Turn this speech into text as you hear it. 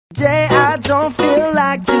I don't feel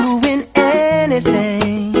like doing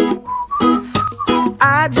anything.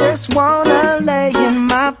 I just wanna lay in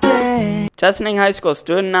my bed. Chesaning High School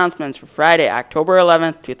student announcements for Friday, October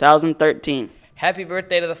 11th, 2013. Happy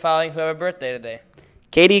birthday to the following who have a birthday today: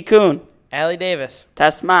 Katie Kuhn, Allie Davis,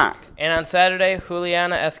 Tess Mock, and on Saturday,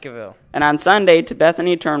 Juliana Esquivel. and on Sunday to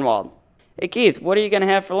Bethany Turnwald. Hey Keith, what are you going to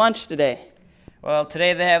have for lunch today? Well,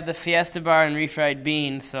 today they have the Fiesta Bar and refried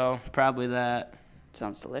beans, so probably that.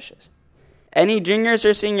 Sounds delicious. Any juniors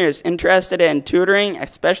or seniors interested in tutoring,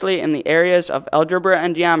 especially in the areas of algebra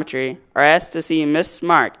and geometry, are asked to see Miss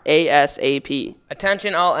Mark ASAP.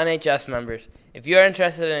 Attention all NHS members. If you are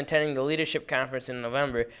interested in attending the Leadership Conference in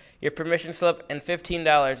November, your permission slip and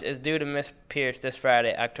 $15 is due to Miss Pierce this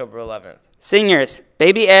Friday, October 11th. Seniors,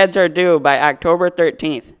 baby ads are due by October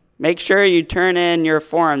 13th. Make sure you turn in your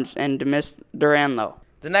forms and to Miss Duranlo.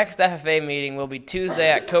 The next FFA meeting will be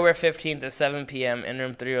Tuesday, October 15th at 7 p.m. in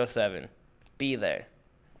room 307. Be there.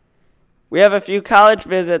 We have a few college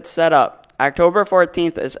visits set up. October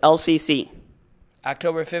 14th is LCC.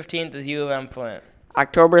 October 15th is U of M Flint.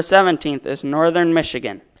 October 17th is Northern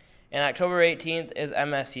Michigan. And October 18th is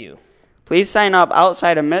MSU. Please sign up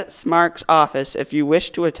outside of Miss Mark's office if you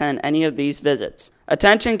wish to attend any of these visits.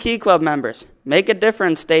 Attention Key Club members. Make a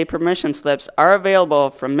Difference Day permission slips are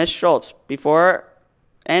available from Miss Schultz before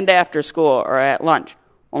and after school or at lunch.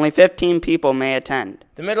 Only 15 people may attend.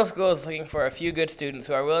 The middle school is looking for a few good students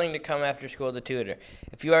who are willing to come after school to tutor.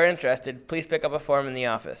 If you are interested, please pick up a form in the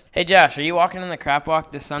office. Hey Josh, are you walking in the crop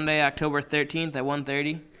walk this Sunday, October 13th at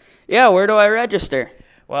 1:30? Yeah, where do I register?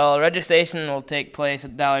 Well, registration will take place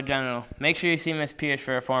at Dollar General. Make sure you see Miss Pierce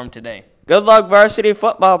for a form today. Good luck, varsity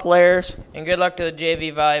football players. And good luck to the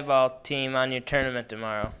JV volleyball team on your tournament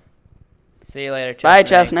tomorrow. See you later, Chesaning. Bye,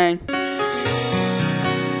 Chesaning.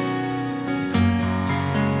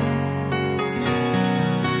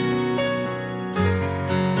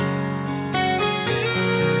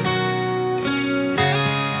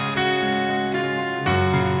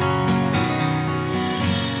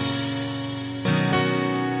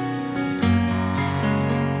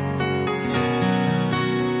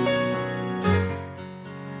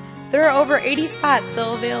 There are over 80 spots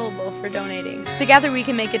still available for donating. Together we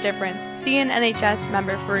can make a difference. See an NHS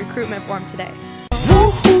member for recruitment form today.